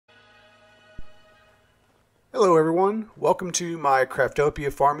Hello everyone, welcome to my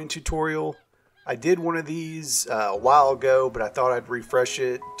Craftopia farming tutorial. I did one of these a while ago, but I thought I'd refresh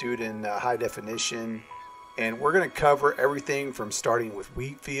it, do it in high definition. And we're going to cover everything from starting with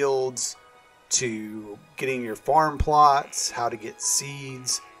wheat fields to getting your farm plots, how to get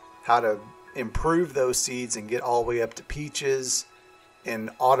seeds, how to improve those seeds and get all the way up to peaches,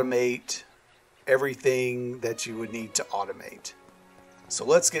 and automate everything that you would need to automate. So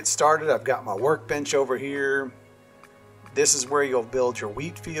let's get started. I've got my workbench over here. This is where you'll build your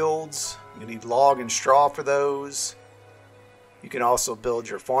wheat fields. You need log and straw for those. You can also build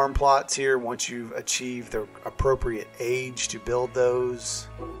your farm plots here once you've achieved the appropriate age to build those.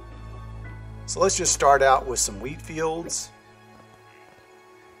 So let's just start out with some wheat fields.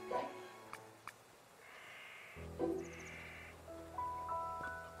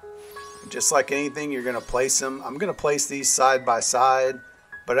 Just like anything, you're going to place them. I'm going to place these side by side,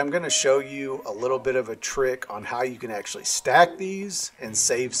 but I'm going to show you a little bit of a trick on how you can actually stack these and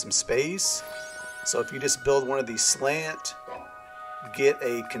save some space. So if you just build one of these slant, get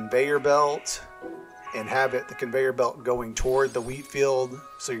a conveyor belt and have the conveyor belt going toward the wheat field.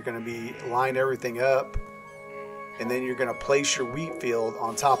 So you're going to be line everything up, and then you're going to place your wheat field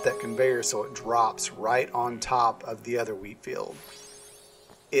on top of that conveyor so it drops right on top of the other wheat field.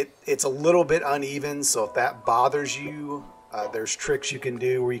 It's a little bit uneven, so if that bothers you, there's tricks you can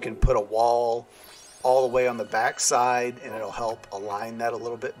do where you can put a wall all the way on the back side and it'll help align that a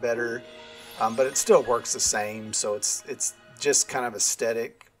little bit better. But it still works the same, so it's just kind of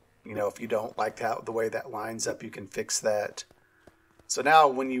aesthetic. You know, if you don't like the way that lines up, you can fix that. So now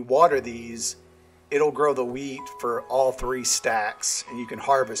when you water these, it'll grow the wheat for all 3 stacks, and you can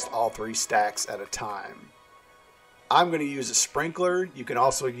harvest all 3 stacks at a time. I'm going to use a sprinkler. You can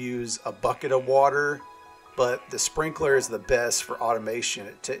also use a bucket of water, but the sprinkler is the best for automation.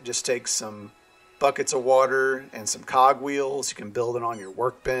 It just takes some buckets of water and some cogwheels. You can build it on your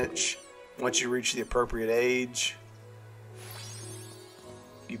workbench once you reach the appropriate age.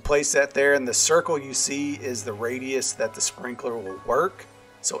 You place that there, and the circle you see is the radius that the sprinkler will work.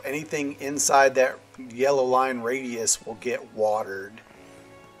 So anything inside that yellow line radius will get watered.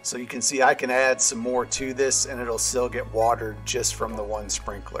 So you can see I can add some more to this and it'll still get watered just from the one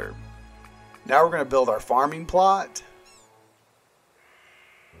sprinkler. Now we're going to build our farming plot.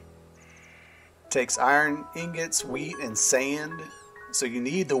 It takes iron ingots, wheat, and sand. So you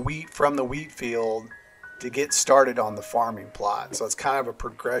need the wheat from the wheat field to get started on the farming plot. So it's kind of a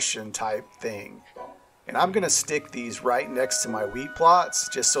progression type thing. And I'm going to stick these right next to my wheat plots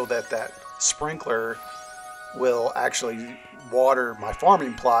just so that that sprinkler will actually water my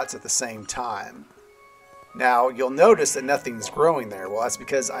farming plots at the same time. Now you'll notice that nothing's growing there. Well, that's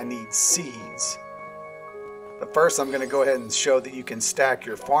because I need seeds. But first I'm going to go ahead and show that you can stack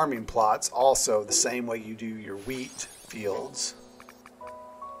your farming plots also the same way you do your wheat fields.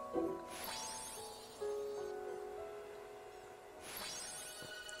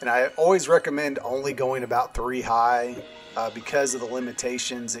 And I always recommend only going about 3 high because of the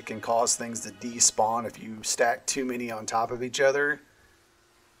limitations. It can cause things to despawn if you stack too many on top of each other.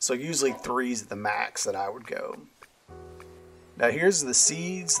 So usually 3 is the max that I would go. Now here's the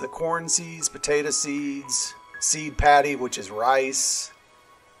seeds, the corn seeds, potato seeds, seed patty, which is rice.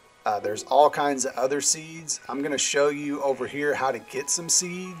 There's all kinds of other seeds. I'm going to show you over here how to get some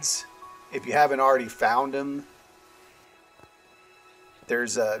seeds if you haven't already found them.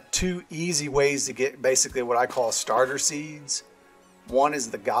 There's 2 easy ways to get basically what I call starter seeds. One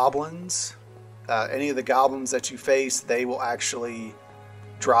is the goblins. Any of the goblins that you face, they will actually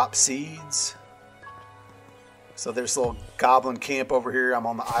drop seeds. So there's a little goblin camp over here. I'm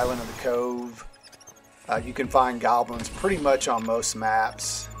on the island of the cove. You can find goblins pretty much on most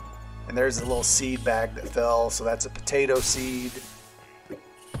maps. And there's a little seed bag that fell, so that's a potato seed.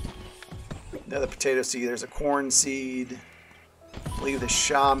 Another potato seed. There's a corn seed. I believe the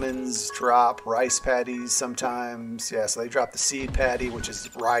shamans drop rice patties sometimes. Yeah, so they drop the seed patty, which is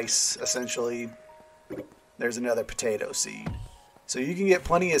rice, essentially. There's another potato seed. So you can get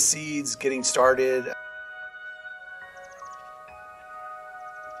plenty of seeds getting started.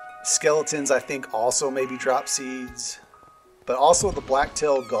 Skeletons, I think, also maybe drop seeds. But also the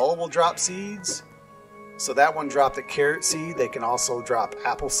black-tailed gull will drop seeds. So that one dropped a carrot seed. They can also drop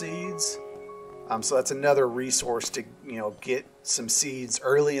apple seeds. So that's another resource to, get some seeds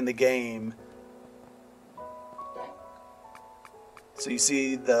early in the game. So you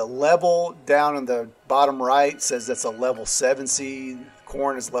see the level down in the bottom right says that's a level 7 seed.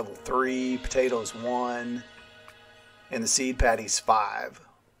 Corn is level 3, potato is 1, and the seed patty is 5.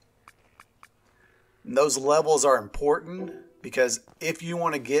 And those levels are important because if you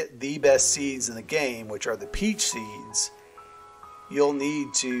want to get the best seeds in the game, which are the peach seeds, you'll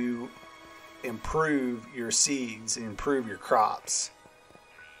need to improve your seeds and improve your crops.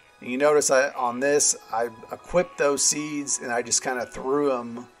 And you notice on this, I equipped those seeds and I just kind of threw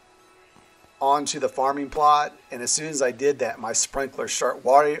them onto the farming plot, and as soon as I did that, my sprinklers start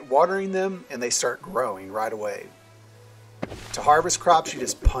watering them and they start growing right away. To harvest crops, you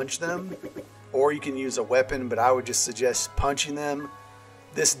just punch them, or you can use a weapon, but I would just suggest punching them.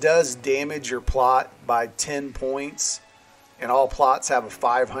 This does damage your plot by 10 points, and all plots have a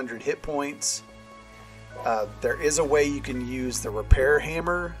 500 hit points. There is a way you can use the repair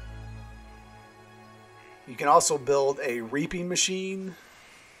hammer. You can also build a reaping machine.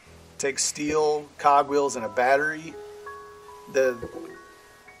 Take steel, cogwheels, and a battery. The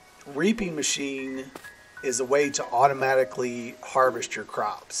reaping machine is a way to automatically harvest your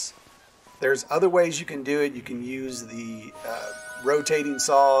crops. There's other ways you can do it. You can use the rotating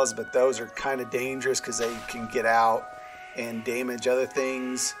saws, but those are kind of dangerous because they can get out and damage other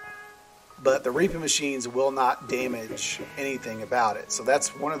things. But the reaping machines will not damage anything about it. So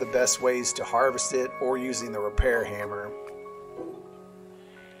that's one of the best ways to harvest it, or using the repair hammer.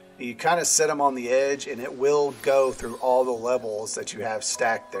 You kind of set them on the edge and it will go through all the levels that you have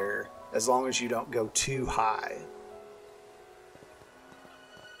stacked there, as long as you don't go too high.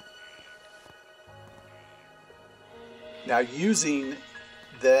 Now, using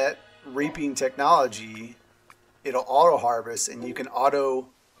that reaping technology, it'll auto harvest and you can auto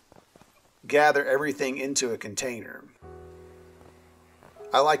gather everything into a container.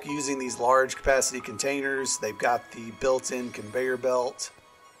 I like using these large capacity containers. They've got the built-in conveyor belt.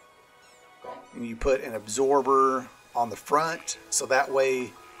 And you put an absorber on the front, so that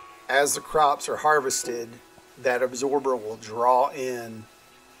way as the crops are harvested, that absorber will draw in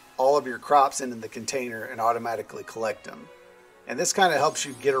all of your crops into the container and automatically collect them. And this kind of helps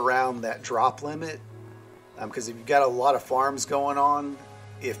you get around that drop limit, because if you've got a lot of farms going on,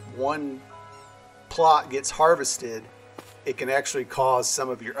 if one plot gets harvested, it can actually cause some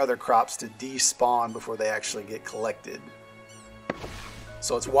of your other crops to despawn before they actually get collected.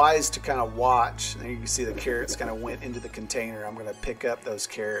 So it's wise to kind of watch. And you can see the carrots kind of went into the container. I'm going to pick up those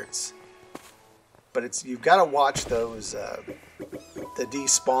carrots. But you've got to watch those, the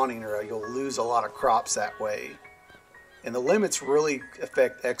despawning, or you'll lose a lot of crops that way. And the limits really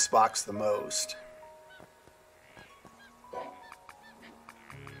affect Xbox the most.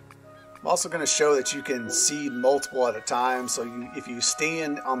 I'm also going to show that you can seed multiple at a time. So if you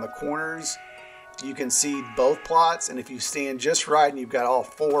stand on the corners, you can seed both plots, and if you stand just right and you've got all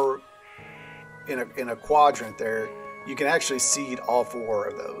four in a quadrant there, you can actually seed all four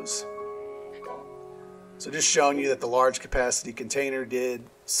of those. So just showing you that the large capacity container did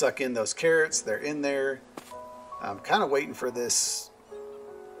suck in those carrots. They're in there. I'm kind of waiting for this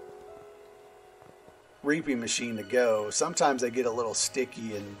reaping machine to go. Sometimes they get a little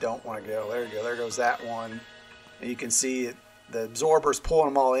sticky and don't want to go. There you go. There goes that one. And you can see it, the absorber's pulling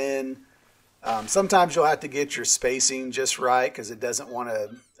them all in. Sometimes you'll have to get your spacing just right because it doesn't want to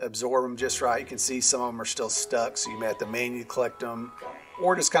absorb them just right. You can see some of them are still stuck, so you may have to manually collect them,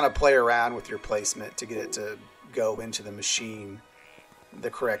 or just kind of play around with your placement to get it to go into the machine the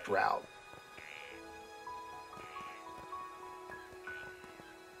correct route.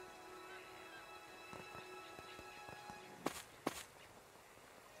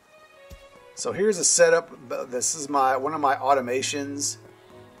 So here's a setup. This is one of my automations.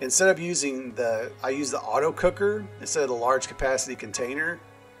 Instead of using I use the auto cooker instead of the large capacity container.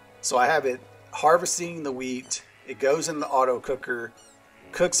 So I have it harvesting the wheat. It goes in the auto cooker,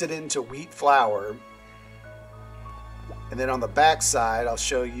 cooks it into wheat flour. And then on the back side, I'll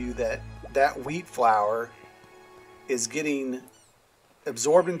show you that wheat flour is getting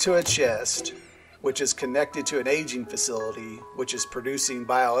absorbed into a chest, which is connected to an aging facility, which is producing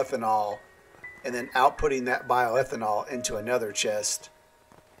bioethanol, and then outputting that bioethanol into another chest.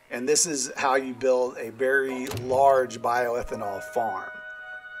 And this is how you build a very large bioethanol farm.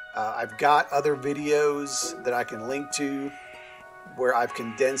 I've got other videos that I can link to where I've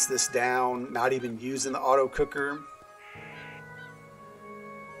condensed this down, not even using the auto cooker.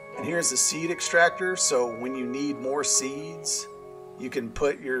 And here's the seed extractor. So when you need more seeds, you can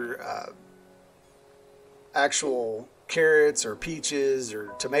put your actual carrots or peaches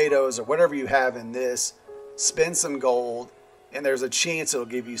or tomatoes or whatever you have in this, spend some gold, and there's a chance it'll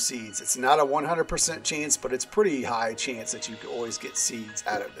give you seeds. It's not a 100% chance, but it's pretty high chance that you can always get seeds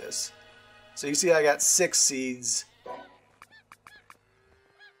out of this. So you see I got 6 seeds.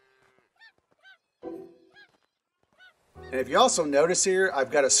 And if you also notice here,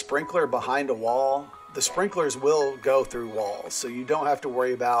 I've got a sprinkler behind a wall. the sprinklers will go through walls, so you don't have to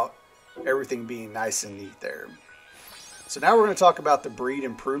worry about everything being nice and neat there. So now we're going to talk about the breed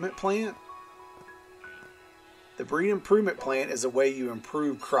improvement plant. The breed improvement plant is a way you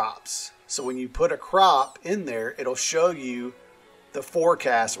improve crops. So when you put a crop in there, it'll show you the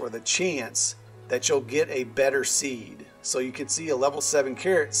forecast or the chance that you'll get a better seed. So you can see a level 7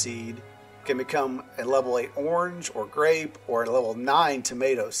 carrot seed can become a level 8 orange or grape or a level 9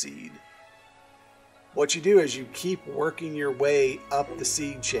 tomato seed. What you do is you keep working your way up the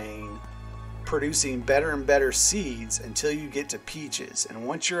seed chain, producing better and better seeds until you get to peaches. And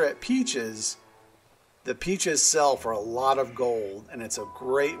once you're at peaches, the peaches sell for a lot of gold, and it's a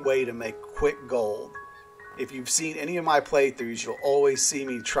great way to make quick gold. If you've seen any of my playthroughs, you'll always see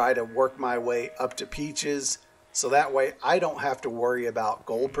me try to work my way up to peaches, so that way I don't have to worry about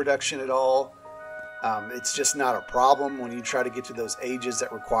gold production at all. It's just not a problem when you try to get to those ages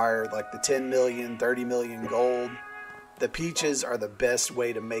that require like the 10 million, 30 million gold. The peaches are the best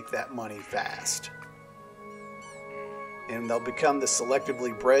way to make that money fast. And they'll become the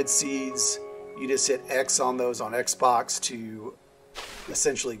selectively bred seeds. You just hit X on those on Xbox to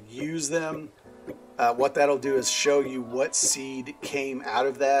essentially use them. What that'll do is show you what seed came out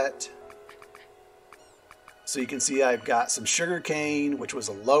of that. So you can see I've got some sugar cane, which was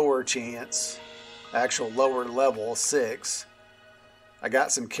a lower chance, actual lower level, 6. I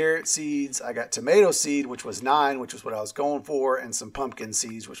got some carrot seeds. I got tomato seed, which was 9, which was what I was going for, and some pumpkin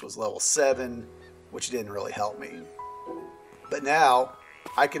seeds, which was level 7, which didn't really help me. But now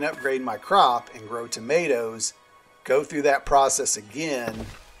I can upgrade my crop and grow tomatoes, go through that process again,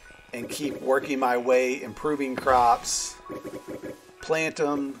 and keep working my way, improving crops, plant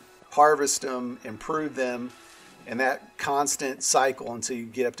them, harvest them, improve them, and that constant cycle until you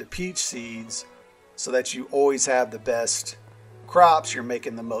get up to peach seeds, so that you always have the best crops. You're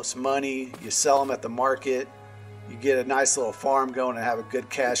making the most money, you sell them at the market, you get a nice little farm going and have a good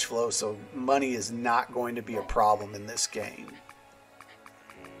cash flow, so money is not going to be a problem in this game.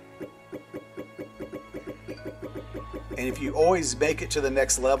 And if you always make it to the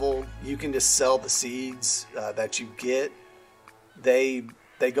next level, you can just sell the seeds that you get. They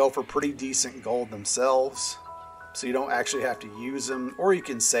go for pretty decent gold themselves, so you don't actually have to use them, or you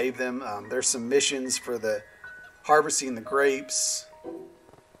can save them. There's some missions for the harvesting the grapes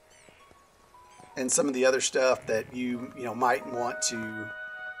and some of the other stuff that you might want to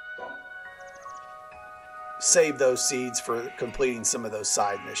save those seeds for completing some of those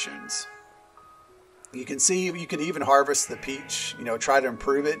side missions. You can see you can even harvest the peach, try to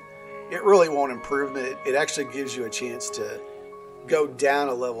improve it. It really won't improve it. It actually gives you a chance to go down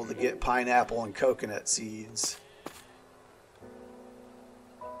a level to get pineapple and coconut seeds.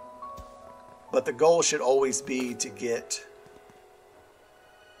 But the goal should always be to get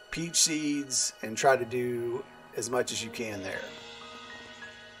peach seeds and try to do as much as you can there.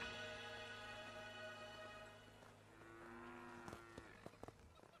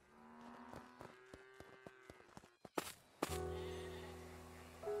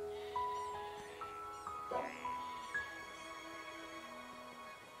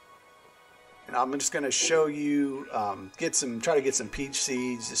 And I'm just going to show you, try to get some peach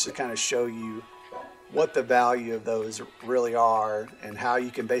seeds just to kind of show you what the value of those really are and how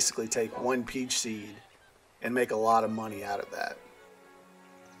you can basically take one peach seed and make a lot of money out of that.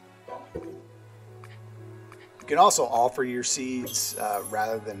 You can also offer your seeds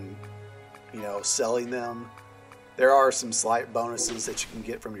rather than, selling them. There are some slight bonuses that you can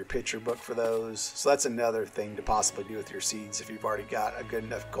get from your picture book for those. So that's another thing to possibly do with your seeds if you've already got a good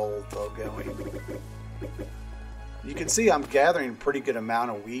enough gold flow going. You can see I'm gathering a pretty good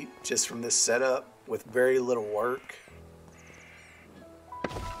amount of wheat just from this setup with very little work.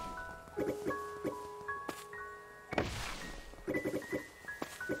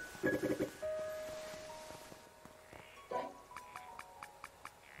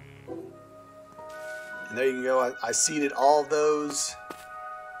 And there you can go. I seeded all of those.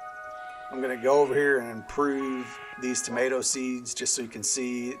 I'm going to go over here and improve these tomato seeds just so you can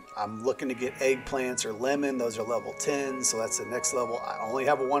see. I'm looking to get eggplants or lemon. Those are level 10, so that's the next level. I only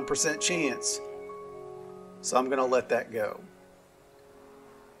have a 1% chance, so I'm going to let that go.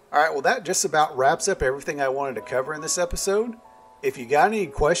 All right, well, that just about wraps up everything I wanted to cover in this episode. If you got any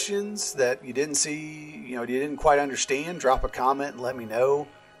questions that you didn't see, you didn't quite understand, drop a comment and let me know.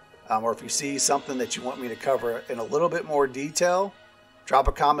 Or if you see something that you want me to cover in a little bit more detail, drop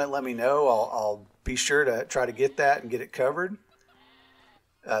a comment, let me know. I'll be sure to try to get that and get it covered.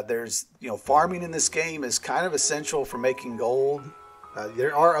 Farming in this game is kind of essential for making gold.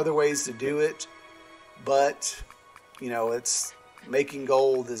 There are other ways to do it, but, it's making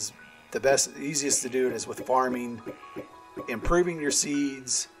gold is the easiest to do it is with farming, improving your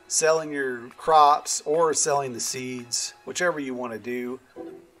seeds, selling your crops, or selling the seeds, whichever you want to do.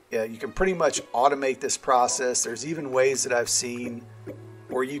 Yeah, you can pretty much automate this process. There's even ways that I've seen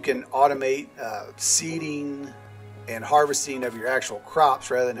where you can automate seeding and harvesting of your actual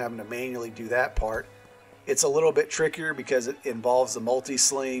crops rather than having to manually do that part. It's a little bit trickier because it involves the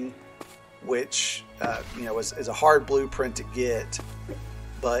multi-sling, which is a hard blueprint to get,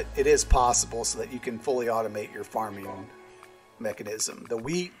 but it is possible so that you can fully automate your farming mechanism. The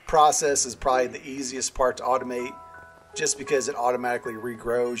wheat process is probably the easiest part to automate just because it automatically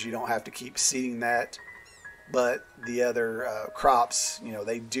regrows. You don't have to keep seeding that, but the other crops,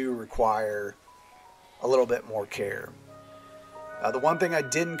 they do require a little bit more care. The one thing I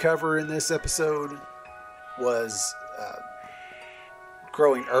didn't cover in this episode was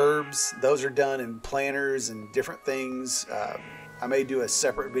growing herbs. Those are done in planters and different things. I may do a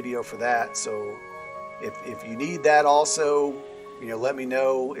separate video for that, so if you need that also, let me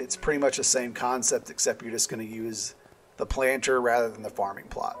know. It's pretty much the same concept, except you're just going to use the planter rather than the farming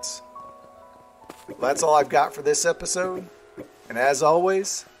plots. Well, that's all I've got for this episode, and as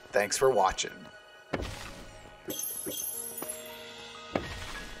always, thanks for watching.